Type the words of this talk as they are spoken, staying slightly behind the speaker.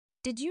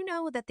Did you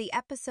know that the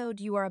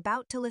episode you are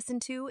about to listen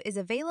to is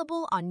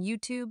available on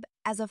YouTube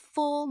as a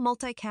full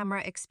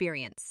multi-camera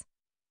experience?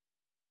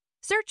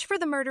 Search for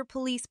the Murder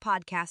Police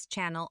podcast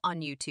channel on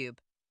YouTube.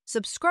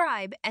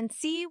 Subscribe and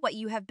see what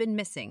you have been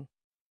missing.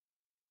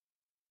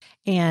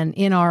 And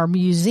in our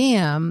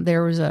museum,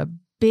 there was a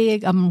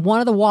big,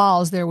 one of the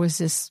walls, there was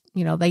this,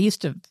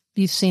 you've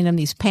seen them,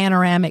 these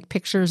panoramic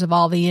pictures of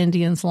all the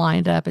Indians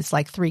lined up. It's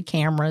like 3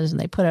 cameras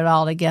and they put it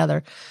all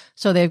together.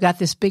 So they've got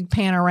this big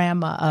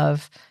panorama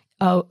of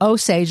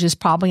Osage is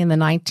probably in the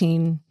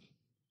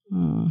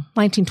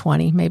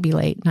 1920, maybe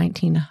late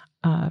 19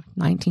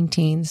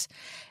 teens.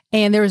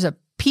 And there was a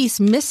piece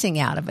missing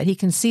out of it. He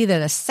can see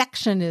that a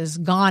section is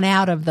gone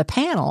out of the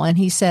panel. And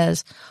he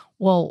says,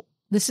 well,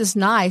 this is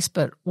nice,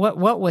 but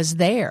what was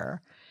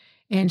there?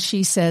 And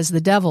she says,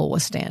 the devil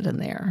was standing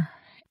there.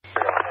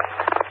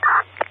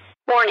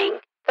 Warning.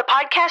 The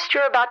podcast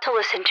you're about to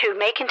listen to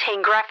may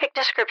contain graphic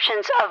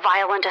descriptions of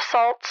violent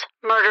assaults,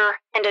 murder,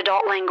 and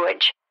adult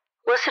language.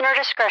 Listener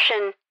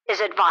discretion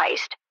is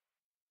advised.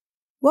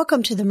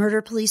 Welcome to the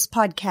Murder Police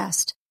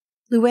Podcast.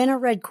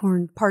 Luana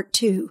Redcorn, Part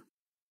 2.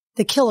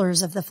 The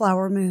Killers of the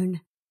Flower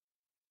Moon.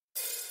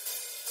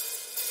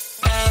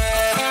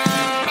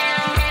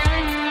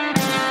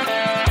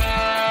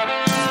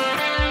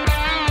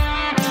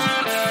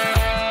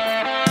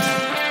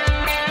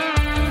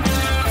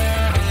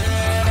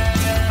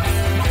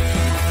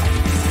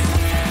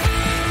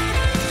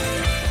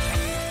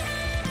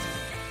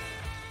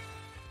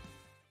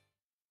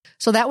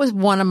 So that was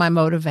one of my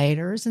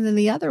motivators. And then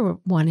the other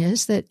one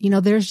is that,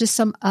 there's just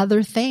some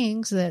other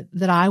things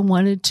that I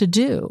wanted to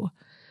do.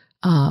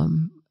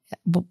 I'm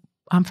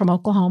from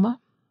Oklahoma.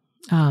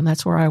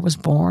 That's where I was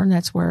born.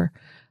 That's where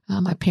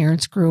my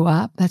parents grew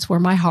up. That's where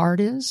my heart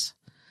is.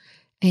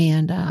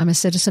 And I'm a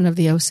citizen of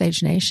the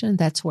Osage Nation.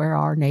 That's where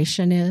our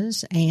nation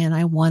is. And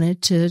I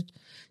wanted to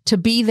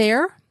be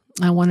there.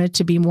 I wanted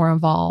to be more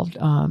involved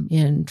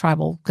in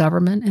tribal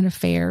government and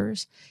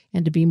affairs,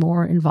 and to be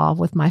more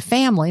involved with my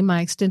family,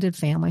 my extended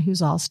family,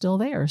 who's all still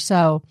there.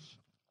 So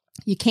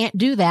you can't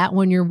do that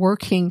when you're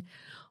working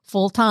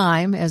full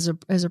time as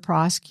a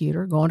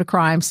prosecutor, going to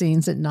crime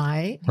scenes at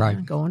night,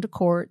 right, going to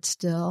court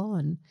still,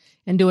 and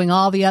doing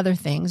all the other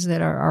things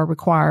that are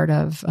required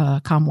of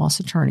Commonwealth's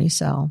attorney.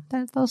 So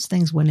those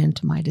things went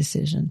into my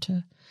decision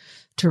to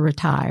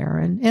retire.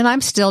 And I'm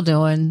still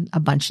doing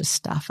a bunch of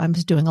stuff. I'm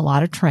just doing a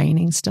lot of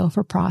training still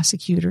for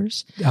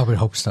prosecutors. I would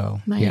hope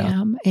so. I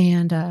am.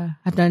 And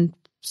I've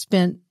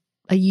spent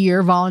a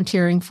year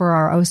volunteering for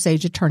our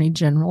Osage Attorney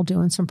General,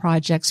 doing some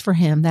projects for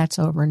him. That's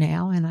over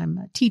now. And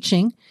I'm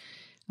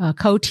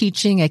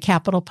co-teaching a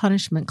capital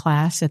punishment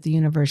class at the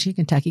University of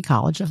Kentucky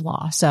College of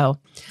Law. So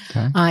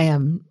okay. I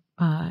am,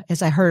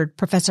 as I heard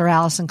Professor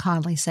Allison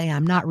Conley say,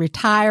 I'm not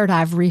retired,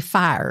 I've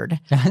refired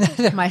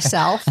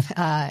myself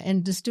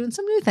and just doing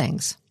some new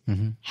things.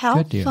 Mm-hmm.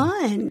 How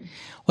fun.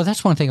 Well,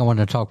 that's one thing I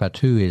wanted to talk about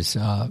too, is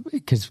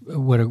because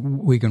what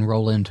we can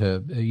roll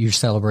into, you're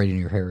celebrating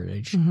your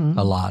heritage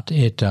a lot.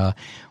 A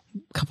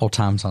couple of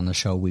times on the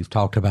show, we've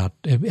talked about,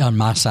 on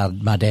my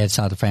side, my dad's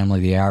side of the family,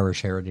 the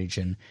Irish heritage,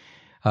 and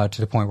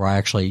to the point where I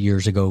actually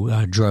years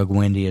ago drug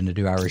Wendy in to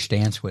do Irish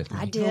dance with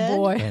me. I did. Oh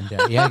boy. And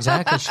yeah,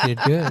 exactly. She did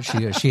good.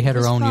 She had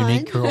her own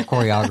unique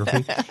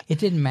choreography. It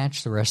didn't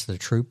match the rest of the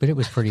troupe, but it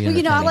was pretty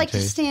entertaining. I like to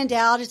stand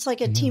out. It's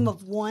like a team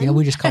of one. Yeah,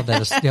 we just called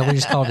that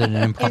an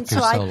impromptu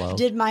solo. I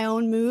did my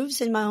own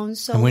moves and my own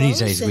solos. And one of these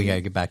days we got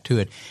to get back to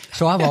it.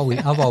 So I've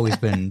always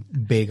been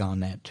big on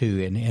that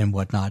too, and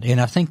whatnot.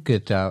 And I think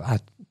that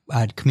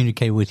I'd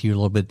communicate with you a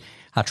little bit.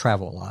 I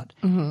travel a lot.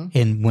 Mm-hmm.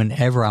 And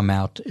whenever I'm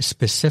out,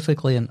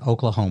 specifically in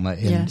Oklahoma,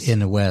 in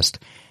the West,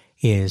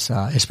 is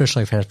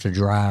especially if I have to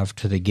drive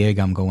to the gig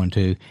I'm going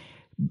to,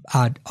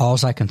 all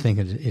I can think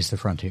of is the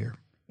frontier.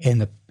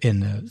 And the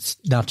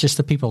not just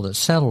the people that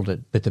settled it,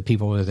 but the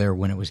people that were there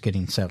when it was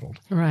getting settled.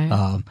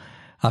 Right.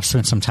 I've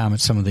spent some time at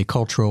some of the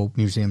cultural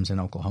museums in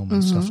Oklahoma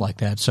and stuff like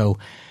that. So,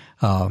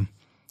 and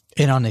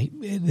on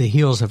the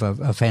heels of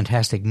a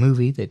fantastic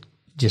movie that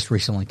just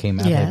recently came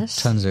out, had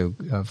tons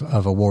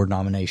of award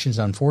nominations.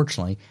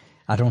 Unfortunately,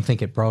 I don't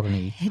think it brought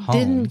any home.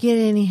 Didn't get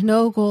any.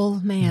 No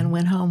gold man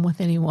went home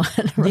with anyone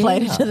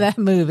related to that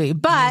movie.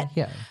 But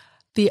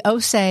the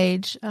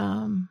Osage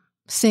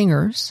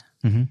singers,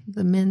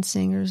 the men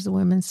singers, the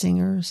women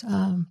singers,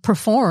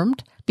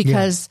 performed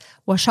because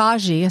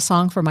Washaji, A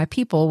Song for My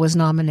People, was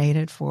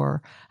nominated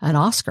for an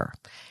Oscar.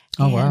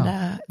 Oh,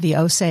 wow. The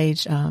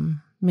Osage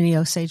many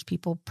Osage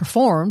people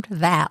performed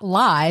that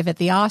live at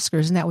the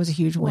Oscars, and that was a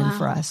huge win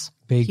for us.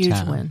 Huge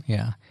time. Win.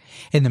 Yeah.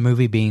 And the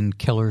movie being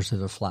Killers of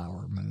the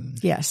Flower Moon.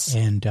 Yes.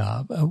 And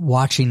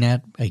watching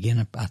that,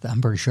 again,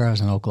 I'm pretty sure I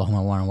was in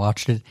Oklahoma when I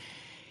watched it,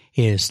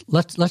 is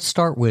let's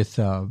start with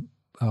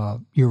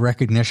your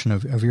recognition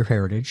of your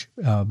heritage,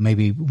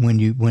 maybe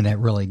when that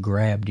really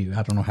grabbed you.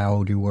 I don't know how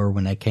old you were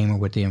when that came or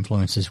what the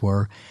influences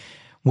were,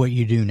 what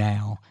you do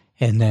now.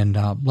 And then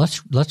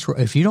let's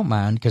if you don't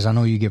mind, because I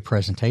know you give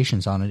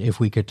presentations on it, if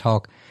we could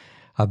talk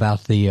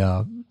about the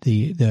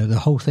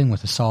whole thing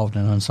with the solved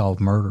and unsolved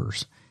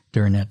murders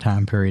during that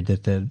time period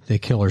that the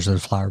Killers of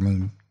the Flower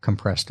Moon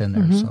compressed in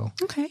there. So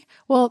okay.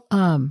 Well,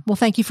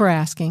 thank you for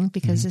asking,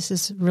 because this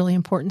is really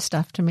important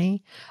stuff to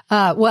me.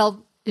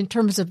 Well, in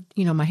terms of,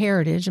 my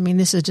heritage, I mean,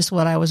 this is just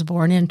what I was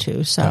born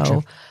into.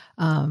 So,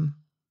 Gotcha.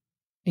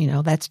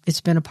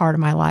 it's been a part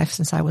of my life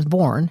since I was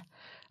born.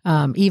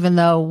 Even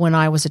though when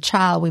I was a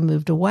child, we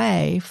moved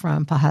away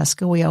from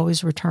Pawhuska, we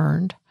always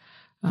returned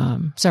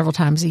several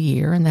times a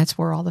year, and that's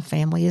where all the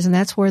family is, and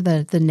that's where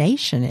the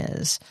nation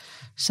is.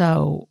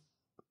 So,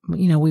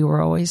 we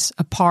were always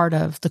a part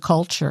of the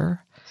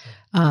culture.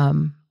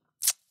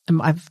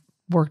 I've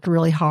worked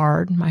really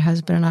hard. My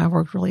husband and I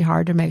worked really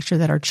hard to make sure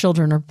that our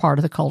children are part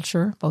of the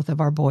culture. Both of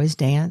our boys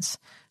dance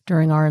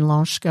during our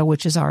Enlonshka,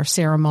 which is our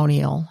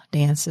ceremonial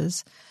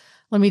dances.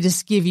 Let me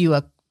just give you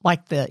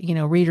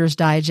the Reader's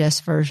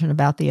Digest version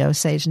about the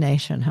Osage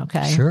Nation.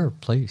 Okay. Sure,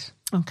 please.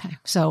 Okay.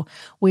 So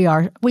we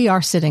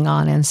are sitting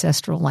on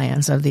ancestral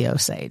lands of the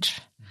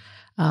Osage.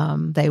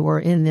 They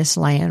were in this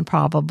land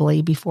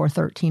probably before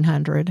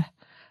 1300.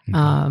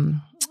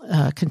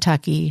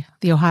 Kentucky,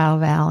 the Ohio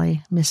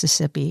Valley,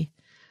 Mississippi,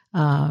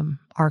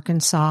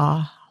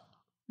 Arkansas,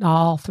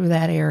 all through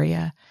that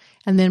area.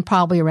 And then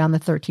probably around the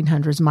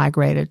 1300s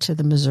migrated to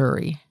the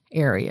Missouri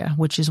area,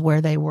 which is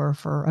where they were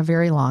for a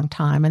very long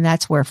time. And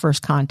that's where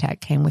first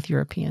contact came with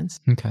Europeans.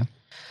 Okay.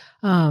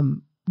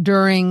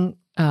 During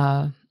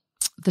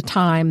the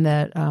time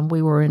that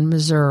we were in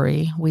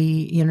Missouri,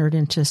 we entered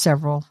into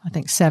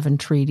 7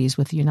 treaties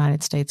with the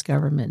United States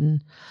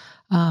government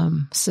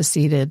and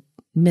seceded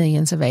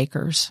millions of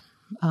acres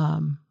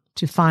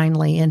to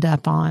finally end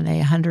up on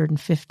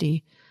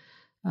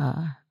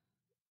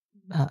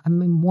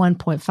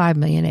 1.5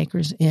 million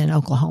acres in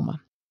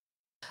Oklahoma.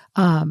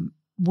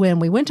 When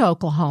we went to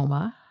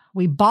Oklahoma,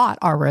 we bought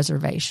our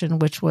reservation,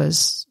 which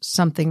was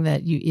something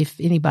that if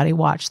anybody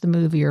watched the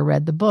movie or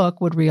read the book,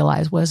 would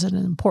realize was an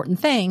important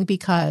thing,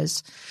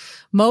 because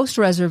most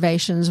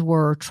reservations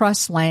were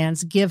trust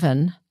lands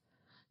given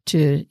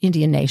to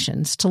Indian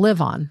nations to live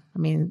on. I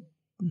mean,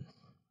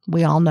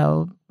 we all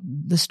know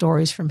the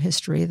stories from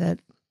history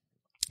that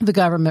the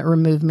government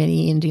removed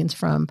many Indians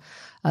from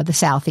the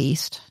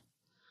Southeast,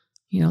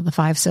 the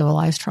 5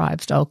 civilized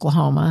tribes, to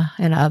Oklahoma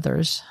and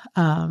others.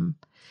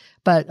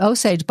 But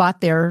Osage bought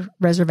their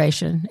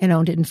reservation and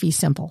owned it in fee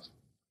simple,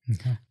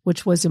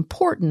 which was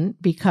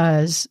important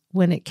because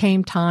when it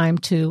came time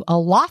to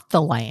allot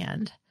the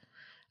land,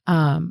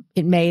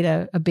 it made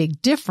a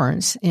big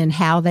difference in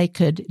how they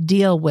could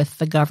deal with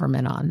the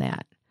government on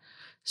that.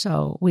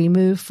 So we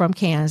moved from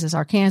Kansas,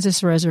 our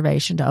Kansas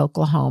reservation, to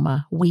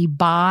Oklahoma. We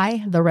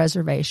buy the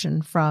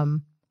reservation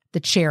from the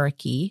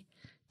Cherokee.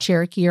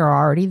 Cherokee are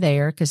already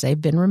there because they've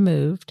been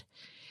removed.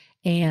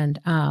 And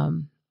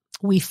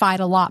we fight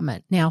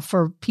allotment. Now,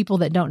 for people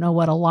that don't know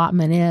what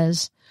allotment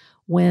is,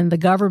 when the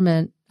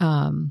government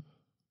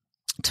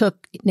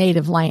took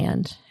native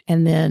land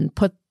and then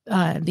put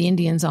the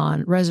Indians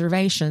on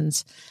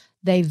reservations,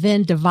 they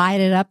then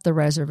divided up the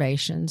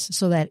reservations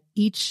so that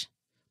each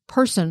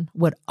person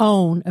would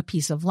own a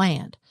piece of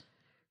land.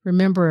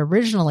 Remember,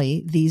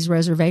 originally, these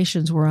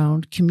reservations were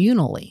owned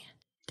communally.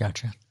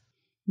 Gotcha.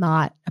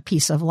 Not a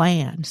piece of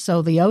land.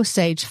 So the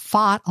Osage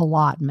fought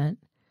allotment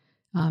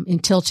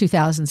until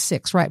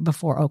 2006, right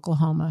before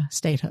Oklahoma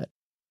statehood.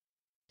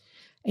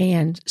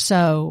 And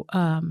so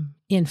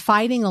in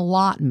fighting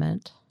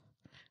allotment,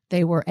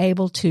 they were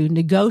able to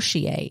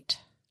negotiate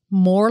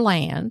more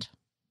land.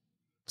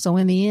 So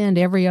in the end,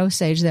 every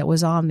Osage that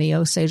was on the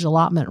Osage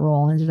allotment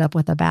roll ended up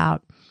with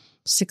about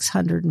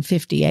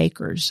 650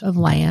 acres of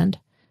land.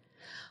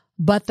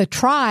 But the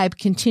tribe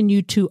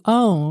continued to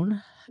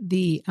own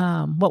the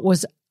what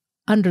was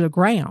under the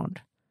ground.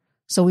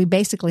 So we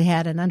basically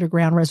had an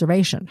underground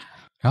reservation.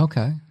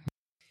 Okay.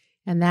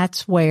 And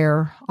that's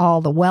where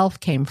all the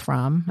wealth came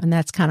from. And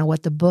that's kind of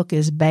what the book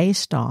is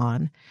based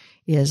on,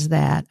 is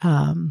that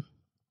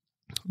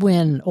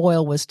when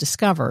oil was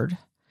discovered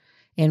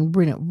and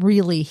when it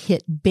really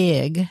hit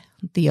big,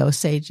 the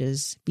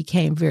Osages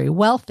became very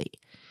wealthy.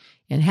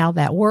 And how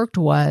that worked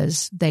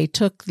was they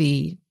took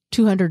the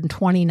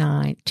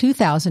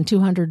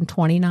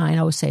 2,229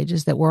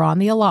 Osages that were on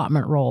the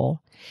allotment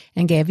roll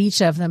and gave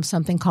each of them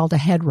something called a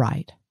head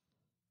right.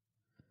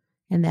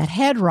 And that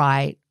head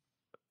right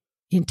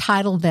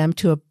entitled them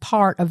to a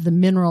part of the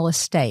mineral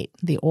estate,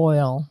 the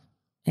oil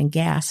and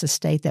gas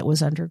estate that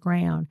was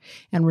underground,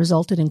 and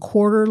resulted in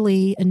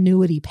quarterly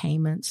annuity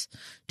payments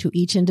to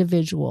each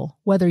individual,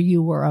 whether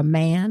you were a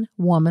man,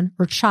 woman,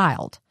 or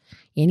child.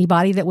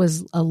 Anybody that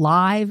was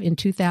alive in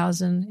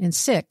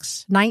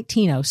 1906,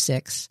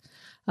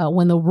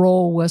 when the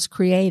roll was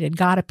created,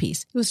 got a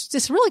piece. It was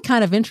just really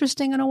kind of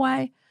interesting in a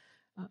way,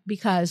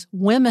 because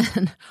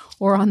women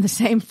were on the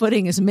same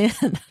footing as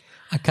men.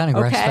 I kind of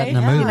grasped that in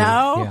the movie.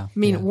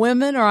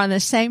 Women are on the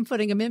same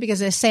footing as men because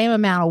the same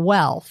amount of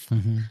wealth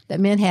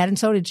that men had, and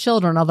so did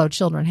children, although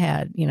children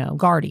had,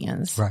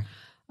 guardians. Right.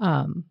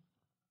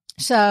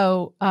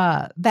 So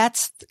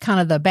that's kind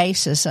of the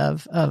basis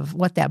of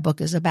what that book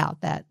is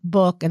about. That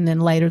book, and then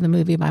later the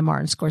movie by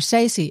Martin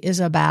Scorsese, is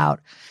about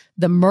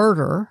the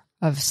murder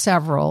of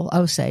several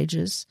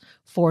Osages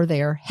for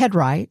their head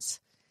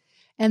rights.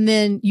 And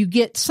then you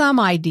get some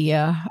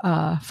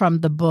idea from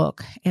the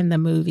book and the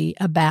movie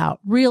about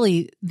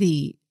really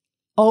the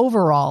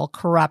overall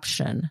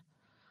corruption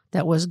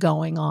that was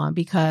going on,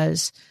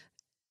 because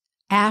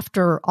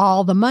after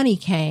all the money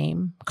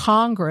came,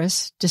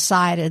 Congress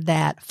decided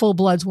that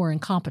full-bloods were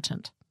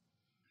incompetent.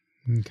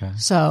 Okay.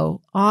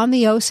 So on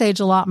the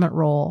Osage allotment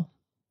roll,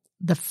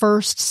 the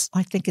first,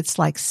 I think it's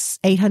like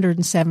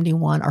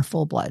 871 are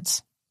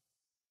full-bloods.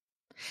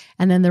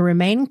 And then the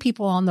remaining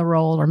people on the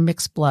roll are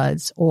mixed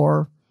bloods,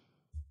 or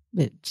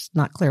it's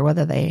not clear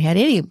whether they had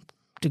any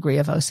degree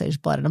of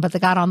Osage blood in them, but they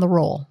got on the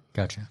roll.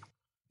 Gotcha.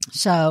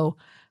 So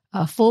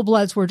full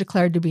bloods were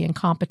declared to be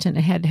incompetent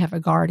and had to have a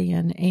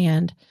guardian.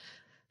 And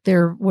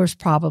there was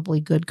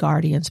probably good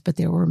guardians, but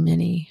there were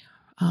many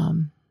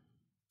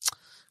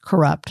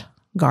corrupt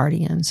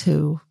guardians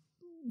who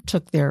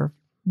took their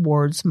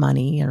wards'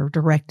 money or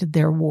directed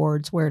their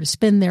wards where to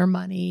spend their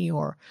money,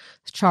 or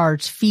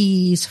charged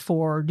fees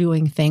for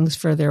doing things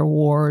for their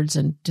wards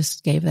and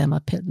just gave them a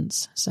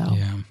pittance. So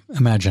yeah,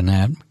 imagine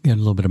that. Get a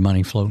little bit of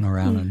money floating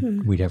around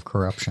and we'd have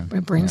corruption.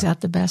 It brings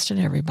out the best in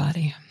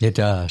everybody. It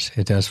does.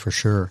 It does for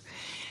sure.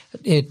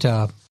 Let's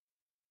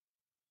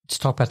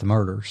talk about the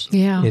murders.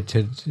 Yeah.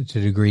 To the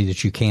degree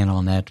that you can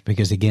on that,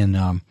 because again,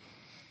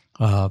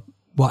 I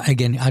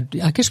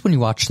guess when you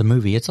watch the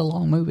movie, it's a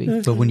long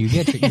movie, but when you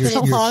get to It's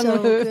a long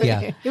movie.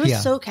 Yeah, it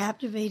was so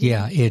captivating.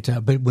 Yeah,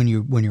 but when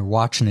you're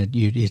watching it,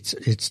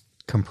 it's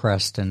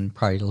compressed and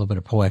probably a little bit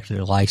of poetic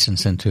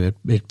license into it.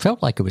 It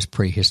felt like it was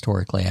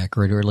prehistorically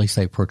accurate, or at least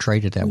they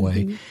portrayed it that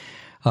way.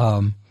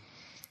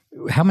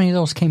 How many of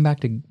those came back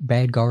to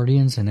bad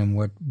guardians, and then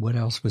what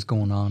else was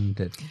going on?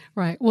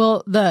 Right.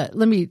 Well, let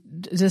me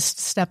just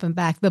stepping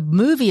back. The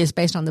movie is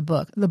based on the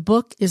book. The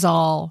book is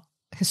all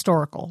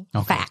historical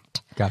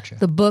fact. Gotcha.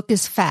 The book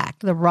is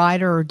fact. The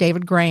writer,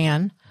 David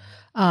Gran,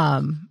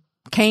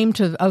 came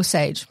to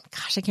Osage,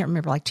 I can't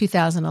remember, like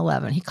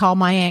 2011. He called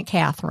my Aunt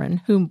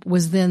Catherine, who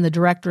was then the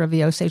director of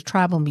the Osage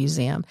Tribal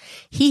Museum.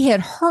 He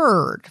had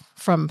heard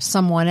from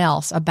someone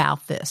else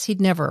about this. He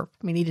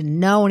didn't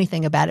know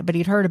anything about it, but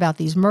he'd heard about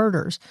these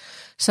murders.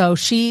 So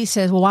she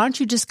says, well, why don't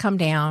you just come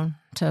down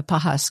to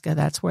Pawhuska?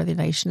 That's where the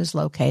nation is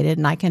located,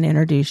 and I can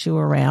introduce you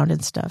around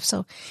and stuff.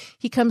 So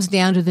he comes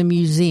down to the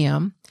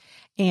museum.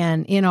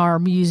 And in our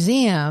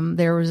museum,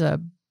 there was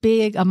a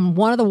big,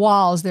 one of the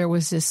walls, there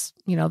was this,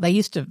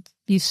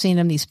 you've seen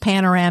them, these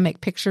panoramic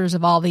pictures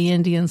of all the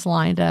Indians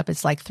lined up.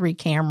 It's like 3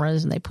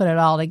 cameras and they put it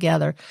all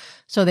together.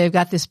 So they've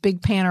got this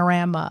big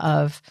panorama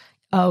of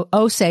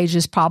Osage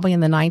is probably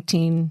in the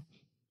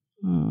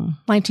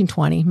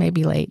 1920,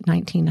 maybe late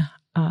 19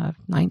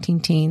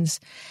 teens.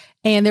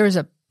 And there was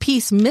a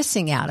piece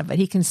missing out of it.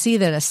 He can see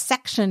that a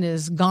section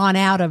is gone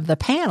out of the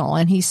panel.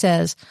 And he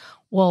says,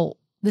 well,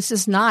 this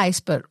is nice,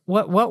 but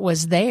what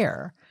was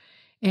there?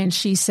 And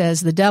she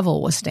says, the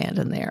devil was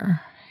standing there.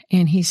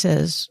 And he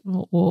says,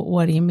 well,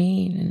 what do you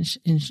mean?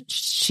 And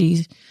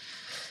she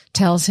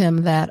tells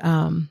him that,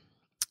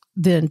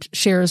 then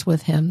shares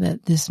with him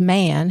that this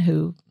man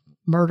who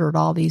murdered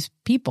all these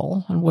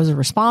people and was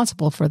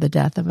responsible for the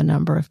death of a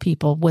number of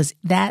people was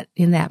that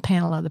in that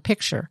panel of the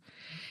picture.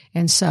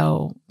 And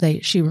so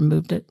she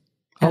removed it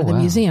out of the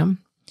museum.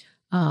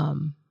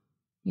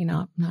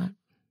 Not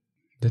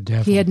the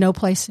devil. He had no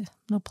place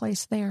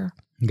there.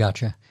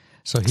 Gotcha.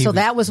 So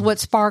that was what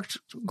sparked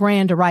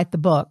Gran to write the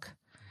book.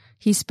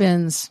 He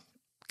spends,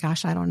 I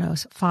don't know,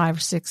 5 or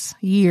 6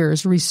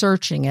 years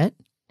researching it.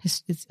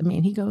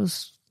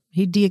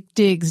 He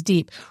digs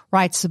deep,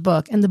 writes the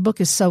book, and the book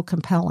is so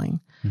compelling.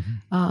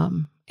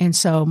 Mm-hmm. And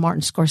so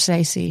Martin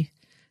Scorsese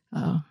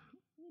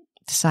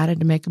decided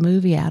to make a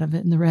movie out of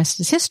it, and the rest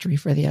is history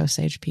for the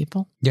Osage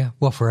people. Yeah,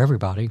 well, for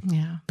everybody.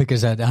 Yeah,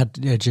 because I'll have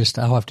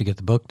to get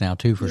the book now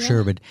too for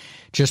sure. But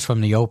just from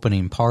the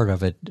opening part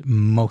of it,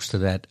 most of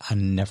that I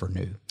never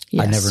knew.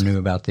 Yes. I never knew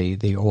about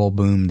the oil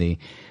boom, the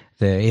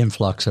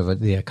influx of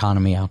it, the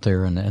economy out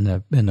there,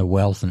 and the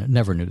wealth, and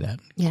never knew that.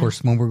 Yeah. Of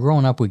course, when we're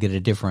growing up, we get a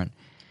different.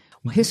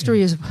 Well,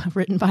 history is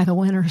written by the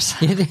winners.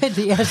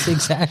 Yes,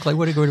 exactly.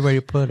 What a good way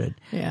to put it.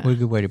 Yeah. What a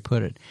good way to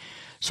put it.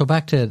 So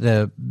back to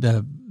the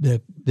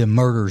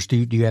murders. Do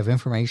you have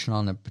information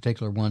on the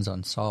particular ones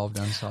unsolved,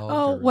 unsolved?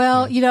 Oh,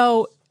 well,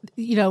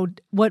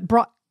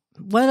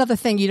 one other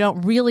thing you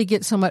don't really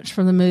get so much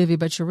from the movie,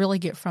 but you really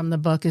get from the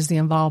book is the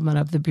involvement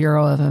of the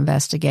Bureau of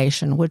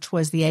Investigation, which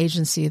was the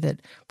agency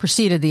that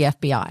preceded the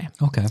FBI.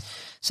 Okay.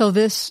 So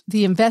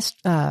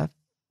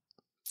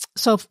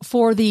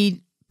for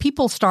the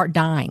people start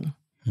dying.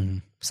 Mm-hmm.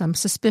 Some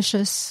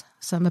suspicious,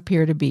 some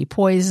appear to be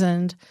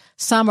poisoned,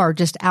 some are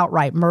just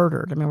outright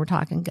murdered. I mean, we're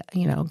talking,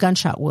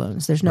 gunshot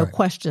wounds. There's no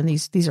question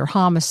these are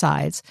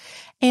homicides.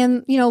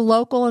 And,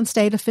 local and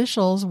state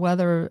officials,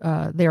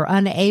 whether they're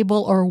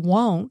unable or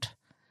won't,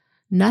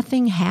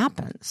 nothing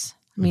happens.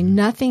 I mean,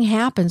 nothing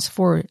happens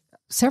for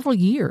several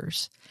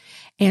years.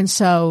 And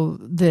so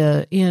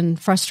in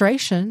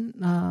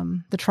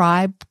frustration, the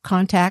tribe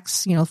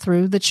contacts,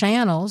 through the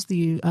channels,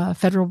 the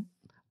federal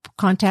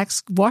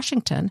contacts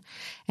Washington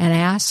and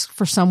asks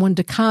for someone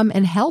to come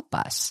and help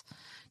us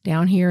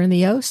down here in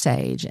the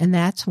Osage. And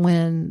that's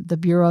when the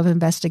Bureau of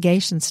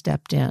Investigation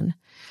stepped in.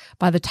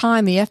 By the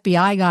time the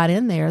FBI got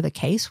in there, the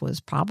case was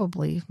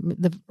probably,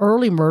 the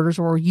early murders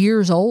were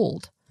years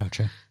old.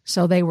 Gotcha.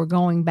 So they were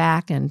going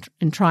back and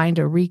trying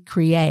to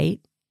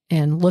recreate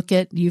and look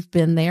at, you've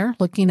been there,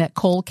 looking at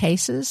cold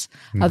cases,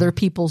 other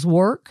people's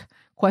work,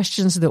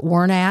 questions that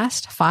weren't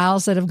asked,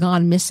 files that have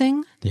gone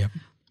missing. Yep.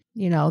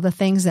 The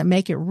things that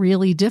make it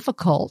really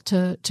difficult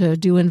to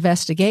do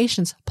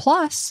investigations.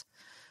 Plus,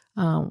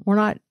 we're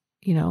not,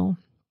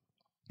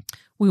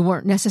 we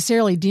weren't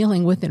necessarily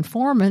dealing with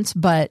informants,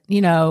 but,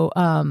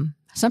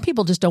 some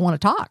people just don't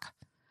want to talk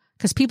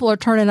because people are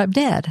turning up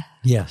dead.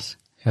 Yes.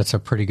 That's a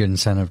pretty good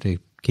incentive to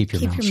keep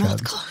your mouth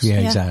shut. Closed. Yeah,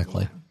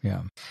 exactly.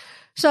 Yeah.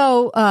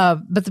 So,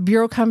 but the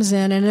Bureau comes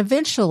in and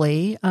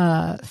eventually,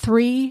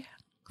 three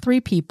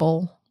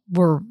people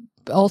were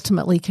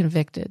ultimately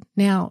convicted.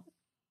 Now,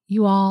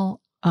 you all,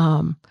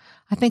 I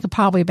think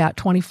probably about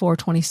 24,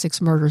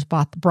 26 murders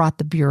brought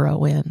the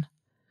Bureau in.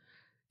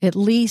 At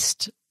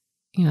least,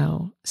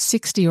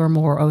 60 or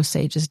more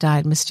Osages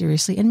died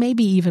mysteriously, and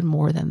maybe even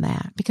more than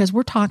that, because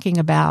we're talking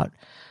about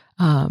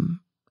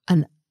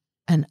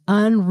an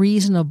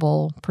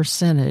unreasonable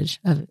percentage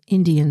of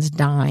Indians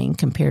dying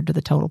compared to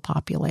the total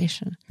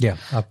population. Yeah.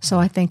 So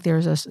I think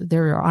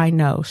I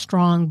know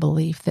strong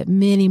belief that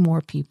many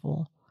more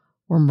people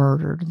were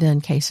murdered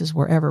than cases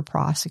were ever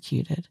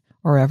prosecuted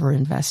or ever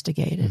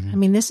investigated. Mm-hmm. I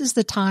mean, this is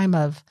the time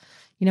of,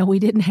 we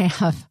didn't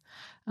have,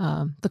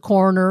 the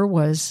coroner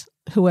was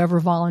whoever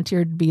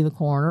volunteered to be the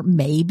coroner.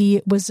 Maybe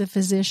it was a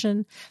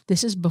physician.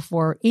 This is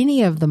before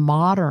any of the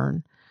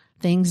modern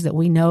things that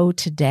we know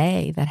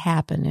today that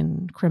happen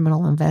in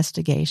criminal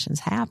investigations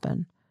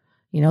happen.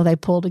 They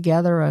pulled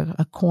together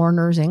a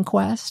coroner's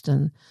inquest,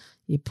 and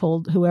you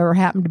pulled whoever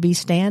happened to be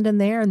standing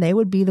there, and they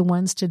would be the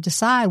ones to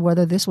decide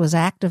whether this was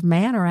act of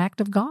man or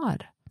act of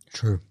God.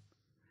 True.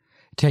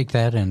 Take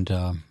that and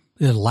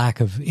the lack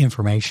of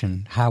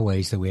information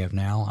highways that we have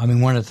now. I mean,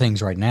 one of the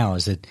things right now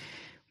is that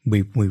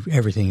we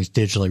everything is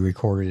digitally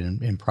recorded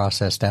and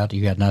processed out.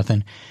 You got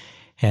nothing.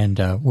 And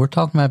we're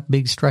talking about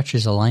big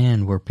stretches of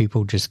land where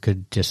people just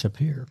could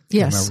disappear.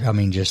 Yes. I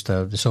mean, just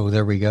so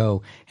there we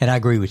go. And I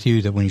agree with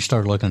you that when you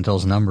start looking at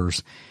those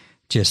numbers,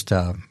 just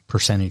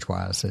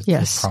percentage-wise,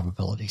 the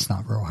probability is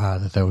not real high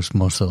that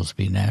most of those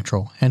be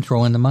natural. And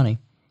throw in the money.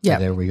 Yeah.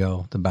 So there we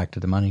go. Back to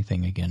the money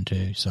thing again,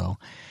 too. So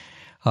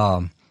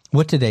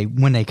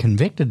when they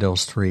convicted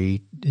those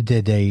three,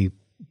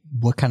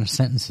 what kind of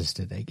sentences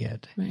did they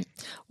get? Right.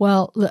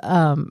 Well,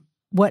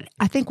 what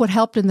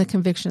helped in the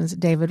convictions,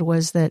 David,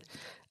 was that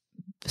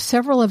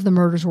several of the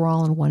murders were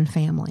all in one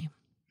family.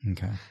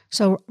 Okay.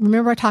 So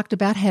remember I talked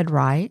about head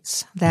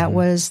rights. That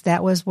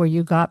was where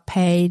you got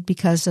paid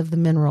because of the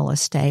mineral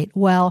estate.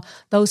 Well,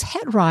 those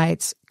head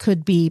rights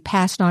could be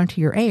passed on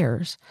to your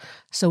heirs.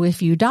 So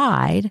if you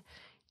died,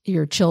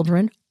 your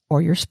children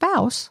or your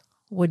spouse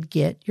would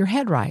get your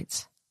head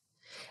rights.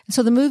 And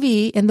so the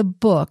movie and the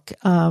book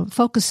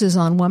focuses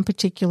on one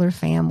particular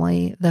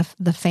family,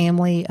 the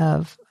family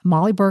of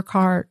Molly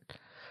Burkhart,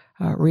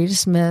 Rita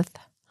Smith,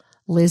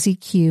 Lizzie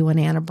Q, and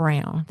Anna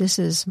Brown. This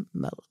is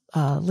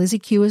Lizzie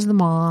Q is the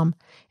mom,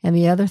 and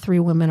the other three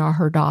women are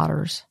her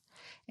daughters.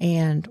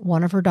 And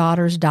one of her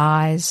daughters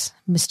dies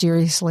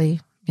mysteriously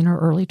in her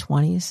early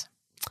 20s.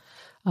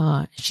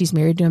 She's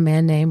married to a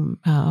man named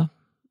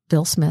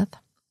Bill Smith.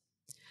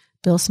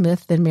 Bill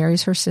Smith then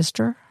marries her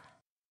sister.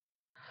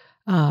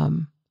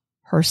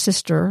 Her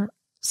sister's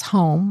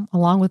home,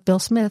 along with Bill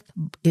Smith,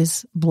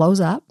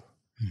 blows up.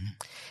 Mm-hmm.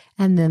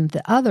 And then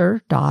the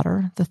other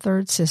daughter, the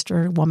third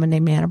sister, a woman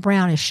named Anna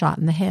Brown, is shot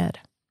in the head.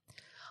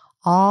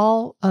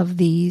 All of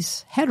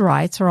these head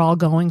rights are all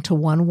going to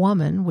one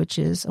woman, which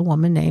is a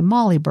woman named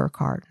Molly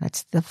Burkhart.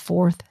 That's the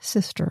fourth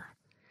sister.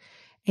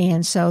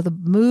 And so the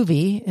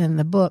movie and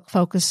the book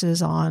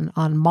focuses on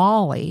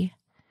Molly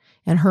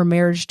and her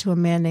marriage to a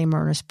man named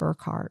Ernest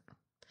Burkhart.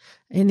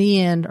 In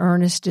the end,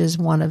 Ernest is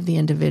one of the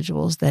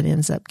individuals that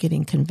ends up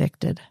getting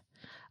convicted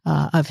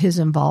of his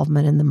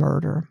involvement in the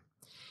murder.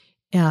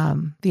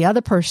 The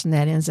other person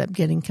that ends up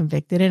getting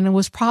convicted, and it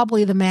was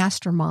probably the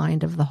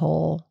mastermind of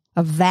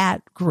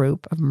that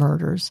group of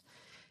murders,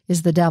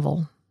 is the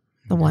devil,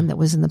 the one that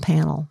was in the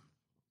panel.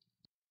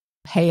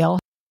 Hale.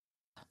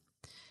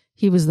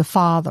 He was the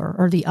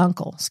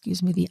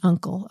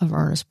uncle of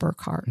Ernest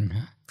Burkhart,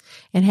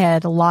 and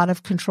had a lot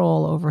of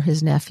control over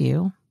his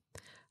nephew.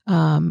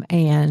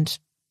 And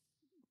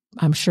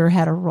I'm sure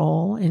had a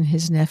role in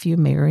his nephew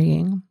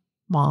marrying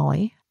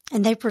Molly.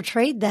 And they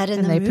portrayed that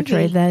in the movie.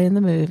 Portrayed that in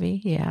the movie,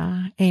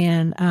 yeah.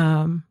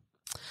 And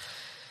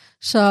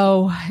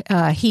so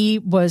he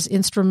was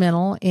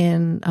instrumental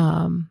in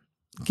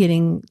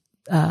getting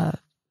a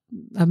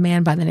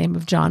man by the name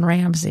of John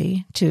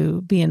Ramsey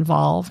to be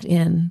involved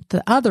in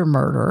the other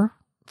murder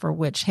for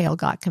which Hale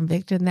got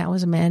convicted, and that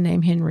was a man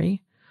named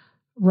Henry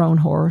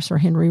Roanhorse, or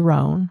Henry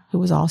Roan, who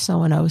was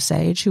also an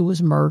Osage, who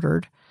was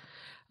murdered.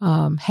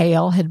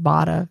 Hale had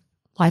bought a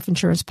life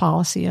insurance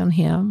policy on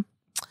him.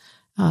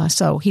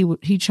 So he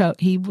would be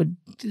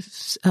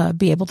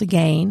able to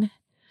gain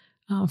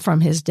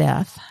from his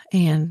death.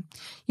 And,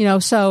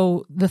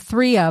 so the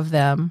three of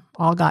them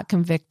all got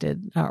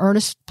convicted.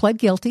 Ernest pled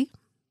guilty,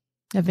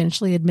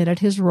 eventually admitted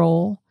his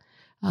role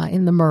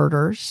in the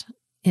murders,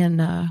 and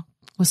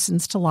was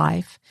sentenced to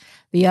life.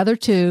 The other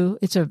two,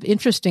 it's an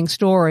interesting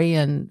story,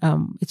 and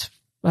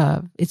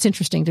it's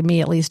interesting to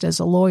me, at least as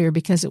a lawyer,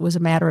 because it was a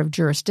matter of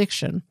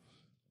jurisdiction.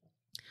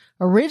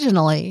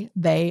 Originally,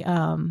 they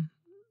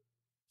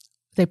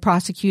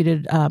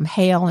prosecuted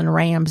Hale and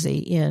Ramsey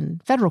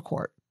in federal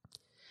court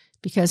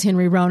because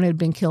Henry Roan had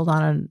been killed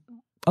on an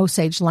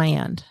Osage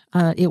land.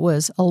 It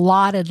was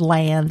allotted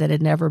land that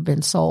had never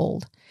been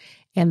sold,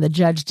 and the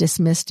judge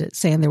dismissed it,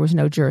 saying there was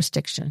no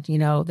jurisdiction.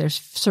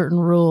 There's certain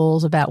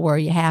rules about where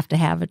you have to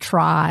have a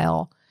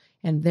trial,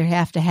 and they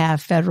have to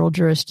have federal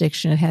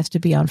jurisdiction. It has to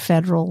be on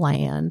federal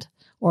land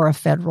or a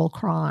federal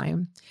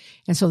crime.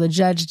 And so the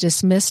judge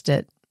dismissed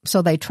it.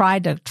 So they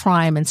tried to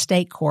try him in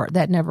state court.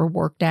 That never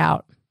worked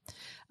out.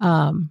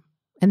 And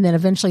then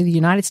eventually the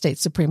United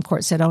States Supreme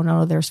Court said, oh,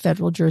 no, there's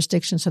federal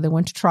jurisdiction. So they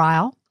went to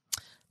trial.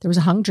 There was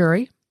a hung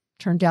jury.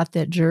 Turned out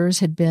that jurors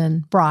had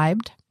been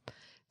bribed.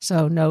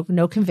 So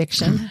no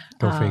conviction.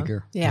 Go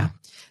figure. Yeah.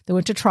 They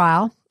went to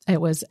trial. It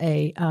was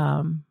a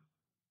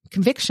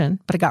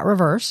conviction, but it got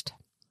reversed.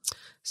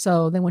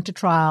 So they went to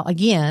trial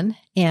again,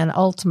 and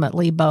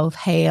ultimately both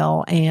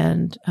Hale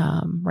and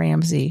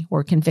Ramsey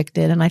were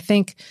convicted. And I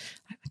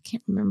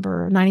can't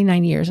remember,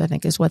 99 years, I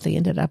think, is what they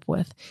ended up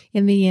with.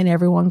 In the end,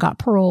 everyone got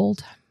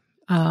paroled.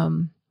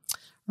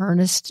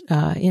 Ernest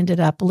ended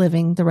up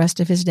living the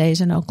rest of his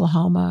days in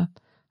Oklahoma.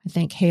 I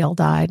think Hale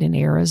died in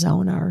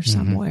Arizona or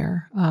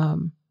somewhere.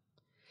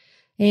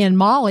 And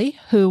Molly,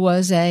 who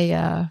was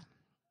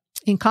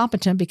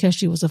incompetent because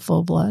she was a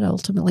full blood,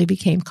 ultimately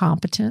became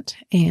competent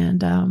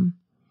and,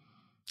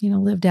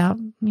 lived out,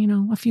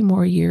 a few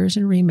more years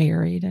and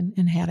remarried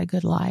and had a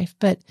good life.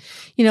 But,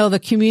 the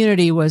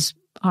community was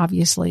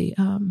obviously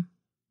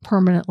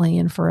permanently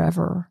and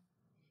forever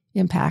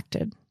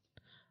impacted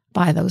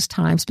by those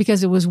times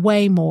because it was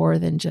way more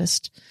than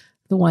just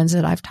the ones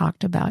that I've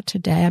talked about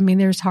today. I mean,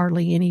 there's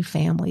hardly any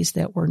families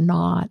that were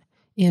not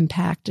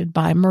impacted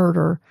by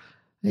murder,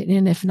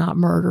 and if not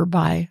murder,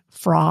 by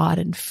fraud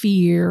and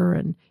fear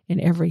and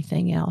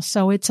everything else.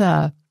 So it's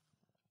I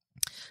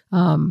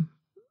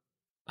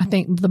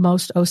think the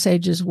most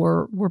Osages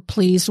were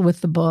pleased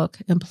with the book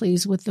and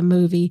pleased with the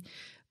movie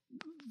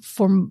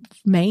for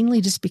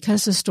mainly just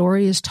because the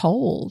story is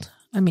told.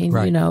 I mean,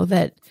 right.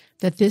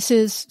 That this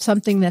is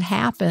something that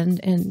happened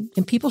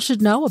and people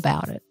should know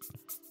about it.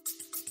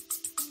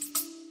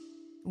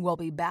 We'll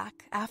be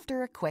back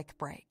after a quick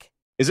break.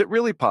 Is it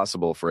really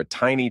possible for a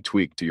tiny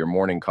tweak to your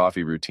morning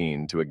coffee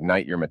routine to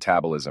ignite your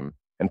metabolism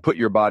and put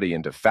your body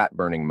into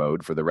fat-burning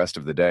mode for the rest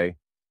of the day?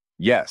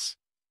 Yes.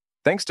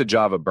 Thanks to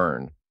Java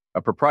Burn,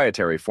 a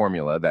proprietary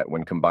formula that,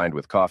 when combined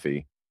with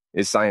coffee,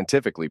 is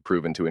scientifically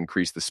proven to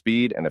increase the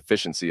speed and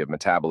efficiency of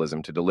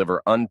metabolism to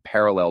deliver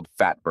unparalleled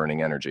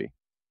fat-burning energy.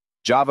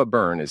 Java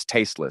Burn is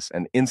tasteless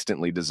and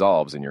instantly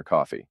dissolves in your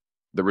coffee.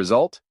 The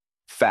result?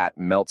 Fat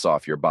melts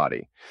off your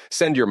body.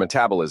 Send your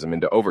metabolism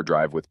into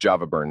overdrive with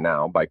Java Burn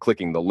now by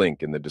clicking the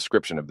link in the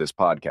description of this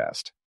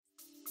podcast.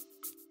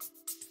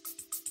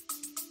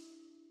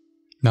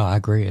 No, I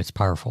agree. It's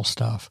powerful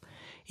stuff.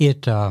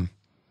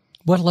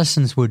 What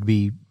lessons would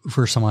be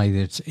for somebody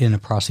that's in a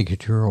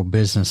prosecutorial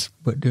business?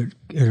 But are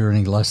there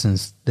any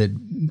lessons that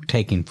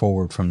taking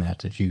forward from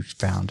that you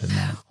found in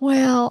that?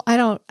 Well, I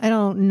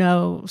don't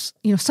know.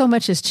 So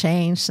much has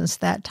changed since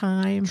that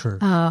time. Sure.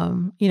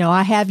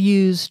 I have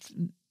used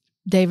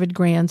David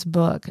Grann's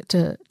book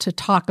to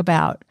talk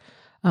about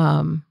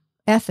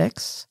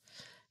ethics.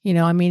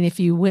 If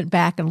you went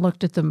back and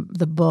looked at the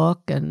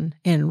book and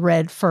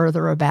read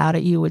further about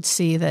it, you would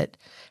see that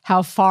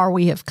how far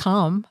we have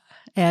come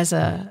as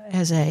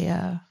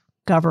a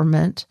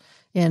government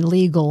and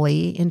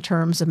legally in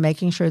terms of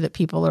making sure that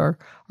people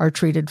are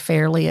treated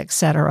fairly, et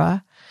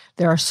cetera.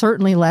 There are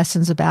certainly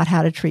lessons about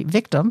how to treat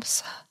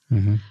victims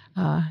in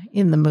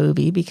the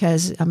movie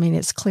because,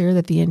 it's clear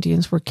that the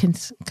Indians were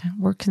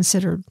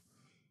considered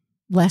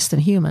less than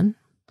human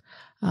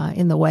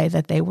in the way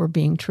that they were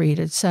being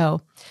treated.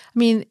 So,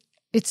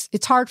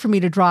 it's hard for me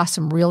to draw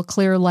some real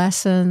clear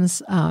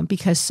lessons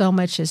because so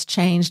much has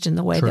changed in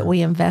the way that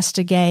we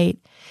investigate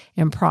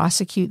and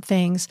prosecute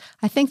things.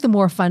 I think the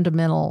more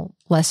fundamental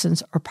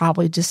lessons are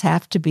probably just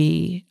have to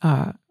be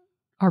are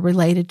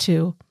related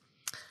to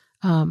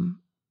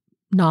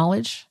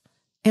knowledge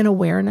and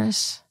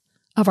awareness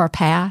of our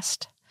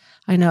past.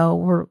 I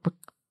know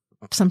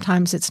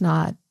sometimes it's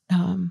not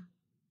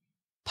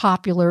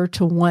popular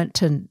to want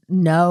to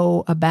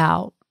know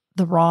about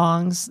the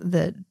wrongs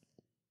that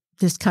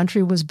this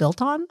country was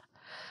built on.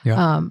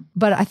 Yeah.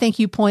 But I think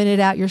you pointed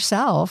out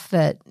yourself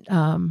that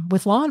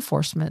with law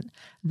enforcement,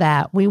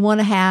 that we want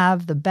to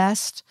have the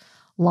best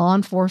law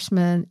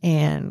enforcement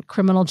and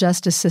criminal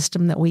justice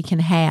system that we can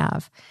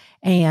have.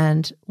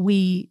 And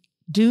we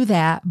do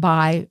that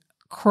by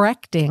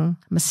correcting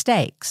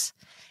mistakes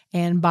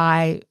and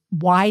by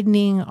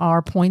widening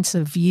our points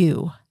of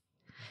view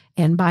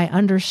and by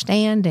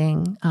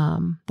understanding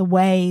the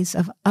ways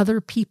of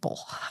other people.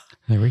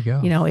 There we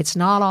go. It's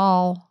not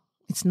all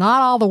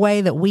the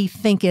way that we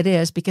think it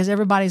is, because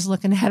everybody's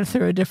looking at it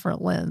through a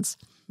different lens.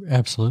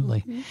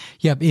 Absolutely.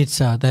 Yep. It's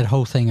that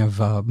whole thing of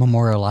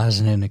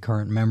memorializing in the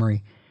current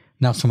memory,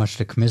 not so much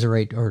to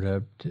commiserate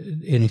or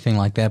to anything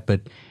like that,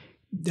 but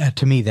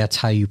to me, that's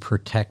how you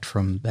protect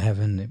from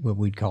having what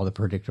we'd call the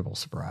predictable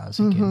surprise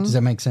again. Does that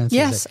make sense?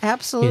 Yes,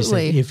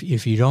 absolutely.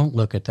 If you don't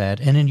look at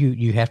that, and then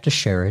you have to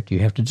share it, you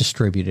have to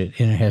distribute it,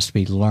 and it has to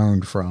be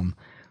learned from.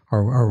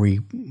 Or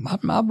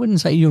I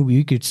wouldn't say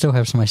you could still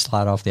have somebody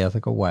slide off the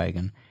ethical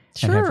wagon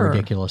and have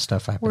ridiculous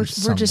stuff happen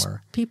somewhere. We're just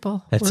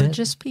people. We're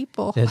just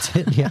people. That's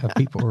it. Yeah,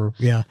 people are.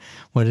 Yeah,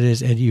 what it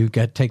is, and you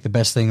got to take the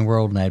best thing in the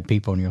world and add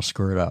people, and you'll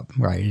screw it up,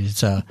 right?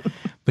 It's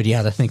but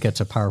yeah, I think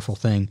that's a powerful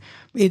thing.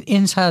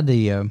 Inside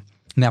the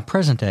now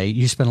present day,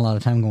 you spend a lot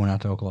of time going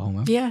out to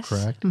Oklahoma. Yes,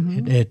 correct.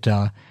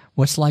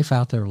 What's life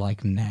out there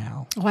like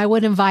now? Well, I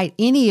would invite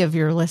any of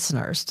your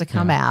listeners to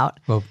come out.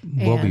 Well,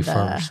 we'll be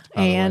first.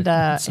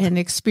 And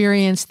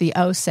experience the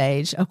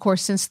Osage. Of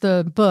course, since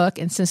the book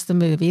and since the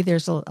movie,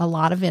 there's a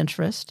lot of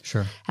interest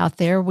out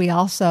there. We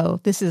also,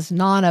 this is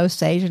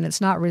non-Osage and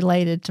it's not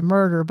related to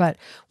murder, but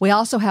we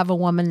also have a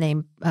woman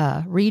named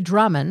Ree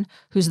Drummond,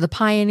 who's the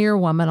pioneer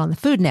woman on the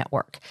Food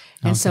Network.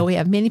 And so we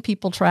have many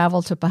people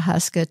travel to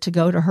Pawhuska to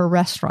go to her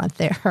restaurant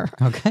there.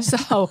 Okay.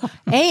 So,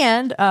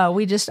 and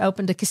we just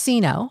opened a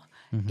casino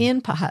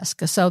in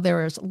Pawhuska. So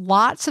there is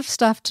lots of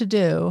stuff to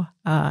do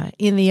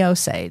in the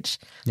Osage.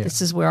 Yeah.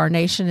 This is where our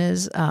nation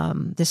is.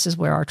 This is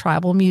where our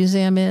tribal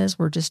museum is.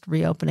 We're just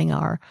reopening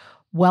our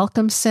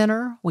welcome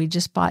center. We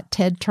just bought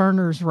Ted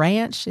Turner's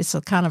ranch. It's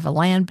a kind of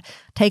a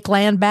take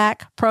land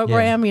back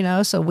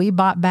program, so we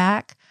bought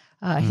back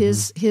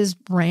his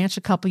ranch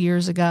a couple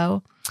years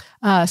ago.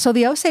 So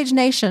the Osage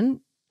Nation,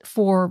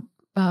 for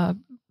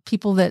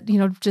people that,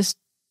 just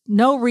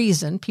no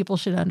reason people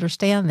should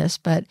understand this,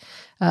 but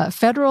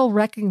federal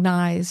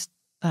recognized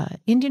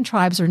Indian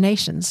tribes are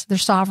nations. They're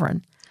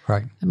sovereign.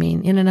 Right. I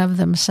mean, in and of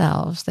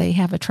themselves, they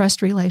have a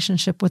trust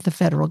relationship with the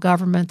federal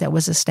government that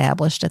was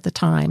established at the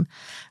time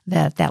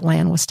that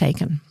land was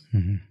taken.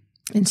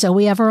 And so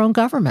we have our own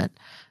government.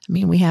 I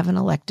mean, we have an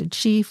elected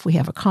chief, we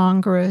have a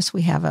Congress,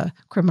 we have a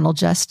criminal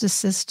justice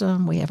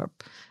system, we have an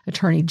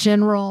attorney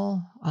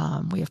general,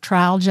 we have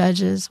trial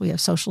judges, we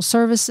have social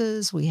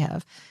services, we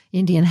have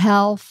Indian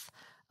health,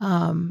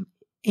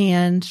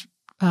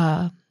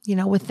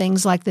 with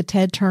things like the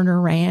Ted Turner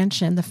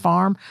Ranch and the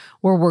farm,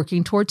 we're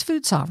working towards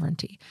food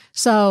sovereignty.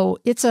 So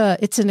it's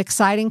an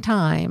exciting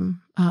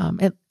time,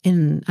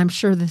 and I'm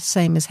sure the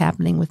same is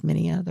happening with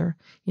many other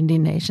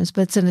Indian nations.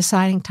 But it's an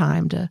exciting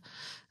time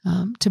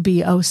to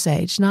be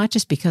Osage, not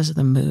just because of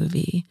the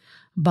movie,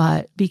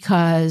 but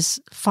because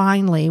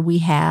finally we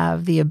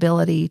have the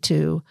ability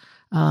to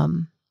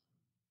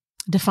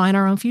define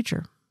our own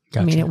future.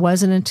 Gotcha. I mean, it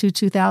wasn't until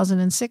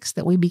 2006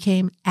 that we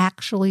became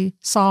actually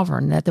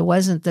sovereign, that there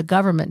wasn't the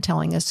government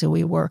telling us who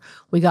we were.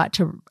 We got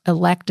to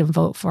elect and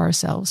vote for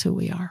ourselves who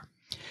we are.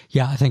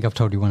 Yeah, I think I've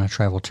told you when I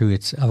travel too,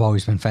 I've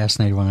always been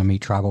fascinated when I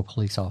meet tribal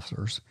police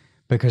officers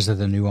because of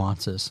the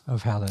nuances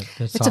of how that's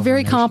it's a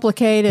very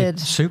complicated.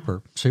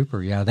 Super.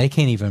 Yeah, they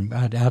can't even,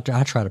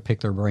 I try to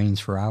pick their brains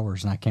for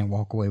hours and I can't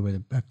walk away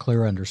with a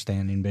clear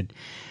understanding, but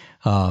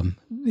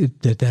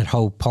that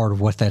whole part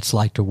of what that's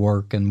like to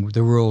work and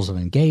the rules of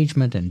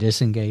engagement and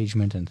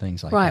disengagement and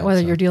things like that. Right, whether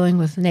you're dealing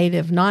with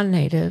native,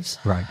 non-natives,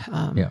 right,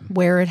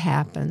 where it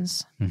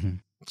happens,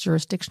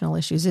 jurisdictional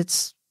issues.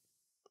 It's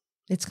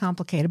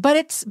complicated, but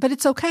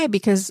it's okay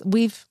because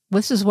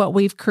this is what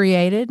we've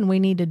created and we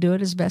need to do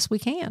it as best we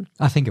can.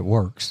 I think it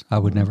works.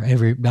 I've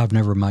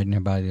never met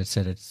anybody that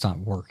said it's not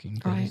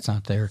working. Right. It's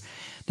not there.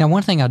 Now,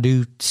 one thing I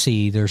do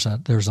see, there's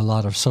a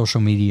lot of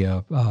social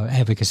media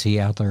advocacy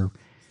out there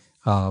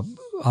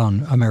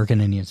on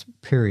American Indians,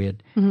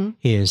 period,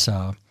 is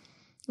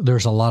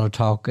there's a lot of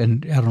talk,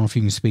 and I don't know if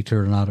you can speak to it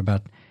or not,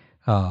 about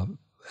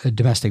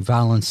domestic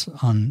violence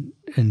on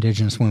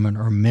Indigenous women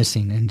or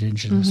missing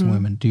Indigenous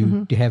women.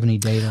 Do you have any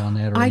data on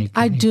that? Or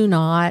I do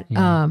not.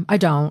 Yeah. I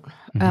don't.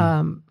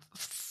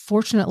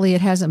 Fortunately, it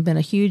hasn't been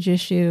a huge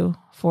issue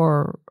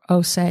for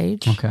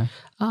Osage. Okay.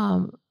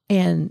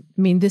 And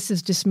I mean, this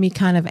is just me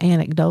kind of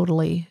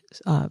anecdotally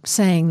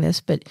saying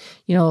this, but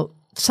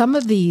some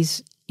of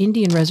these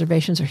Indian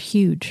reservations are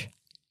huge.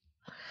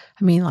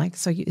 I mean,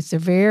 they're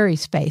very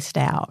spaced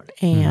out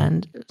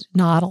and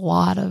not a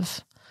lot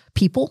of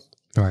people,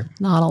 right?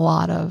 Not a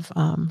lot of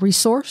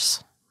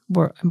resource.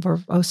 We're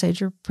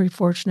Osage are pretty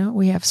fortunate.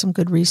 We have some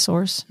good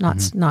resource,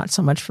 not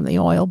so much from the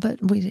oil, but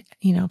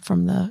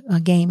from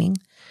the gaming.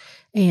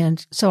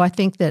 And so I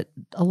think that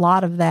a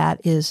lot of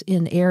that is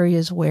in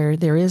areas where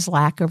there is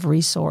lack of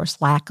resource,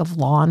 lack of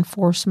law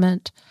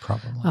enforcement.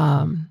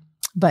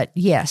 But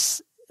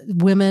yes,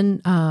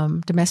 women,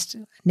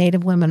 domestic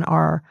Native women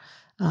are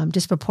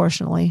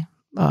disproportionately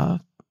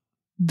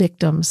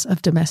victims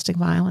of domestic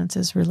violence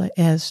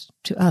as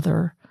to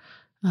other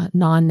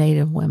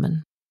non-Native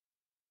women.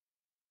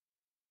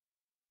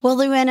 Well,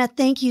 Luana,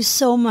 thank you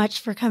so much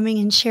for coming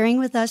and sharing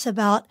with us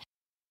about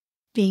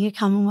being a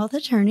Commonwealth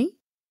attorney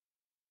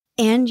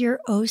and your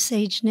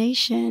Osage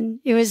Nation.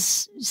 It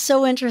was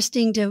so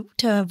interesting to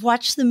have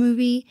watched the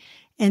movie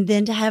and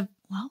then to have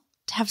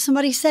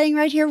somebody sitting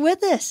right here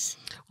with us.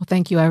 Well,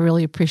 thank you. I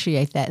really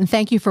appreciate that. And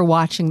thank you for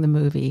watching the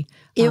movie.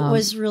 It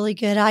was really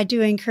good. I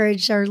do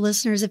encourage our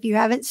listeners, if you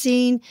haven't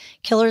seen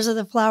Killers of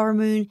the Flower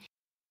Moon,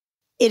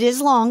 it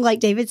is long, like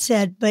David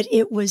said, but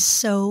it was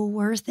so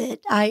worth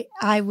it. I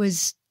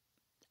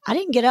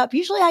didn't get up.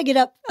 Usually I get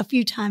up a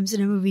few times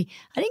in a movie.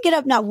 I didn't get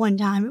up not one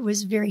time. It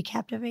was very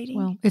captivating.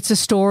 Well, it's a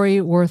story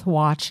worth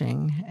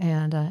watching,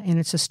 and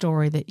it's a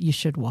story that you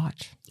should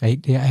watch.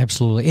 Yeah,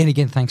 absolutely. And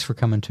again, thanks for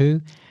coming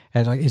too.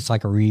 It's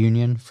like a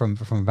reunion from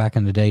back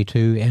in the day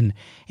too,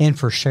 and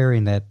for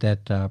sharing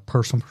that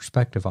personal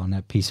perspective on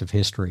that piece of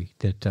history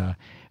that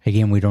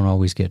again we don't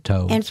always get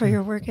told. And for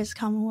your work as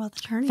Commonwealth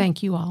Attorney.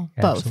 Thank you all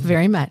Absolutely. both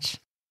very much.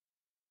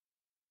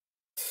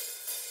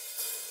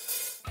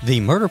 The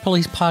Murder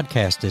Police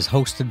podcast is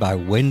hosted by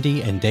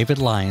Wendy and David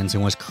Lyons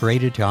and was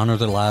created to honor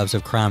the lives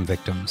of crime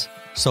victims,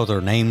 so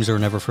their names are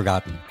never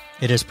forgotten.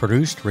 It is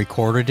produced,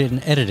 recorded,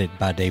 and edited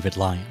by David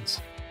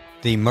Lyons.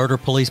 The Murder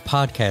Police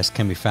podcast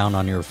can be found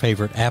on your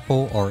favorite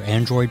Apple or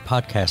Android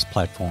podcast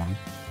platform,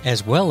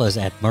 as well as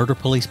at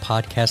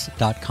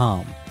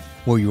murderpolicepodcast.com,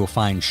 where you will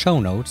find show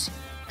notes,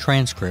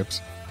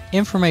 transcripts,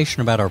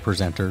 information about our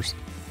presenters,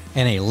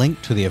 and a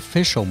link to the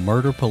official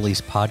Murder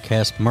Police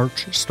podcast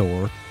merch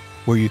store,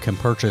 where you can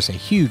purchase a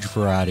huge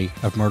variety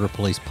of Murder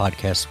Police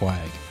podcast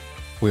swag.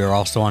 We are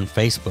also on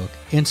Facebook,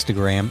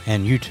 Instagram,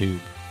 and YouTube,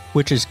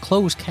 which is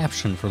closed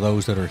caption for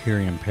those that are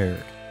hearing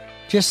impaired.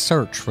 Just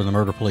search for the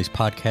Murder Police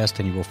podcast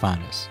and you will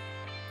find us.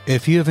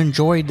 If you have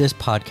enjoyed this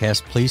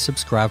podcast, please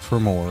subscribe for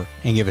more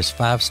and give us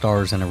 5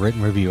 stars and a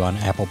written review on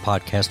Apple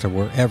Podcasts or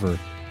wherever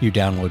you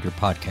download your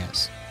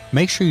podcasts.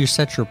 Make sure you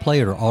set your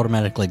player to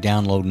automatically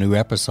download new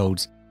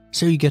episodes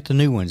so you get the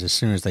new ones as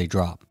soon as they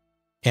drop.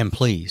 And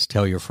please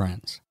tell your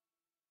friends.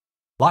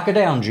 Lock it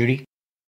down, Judy.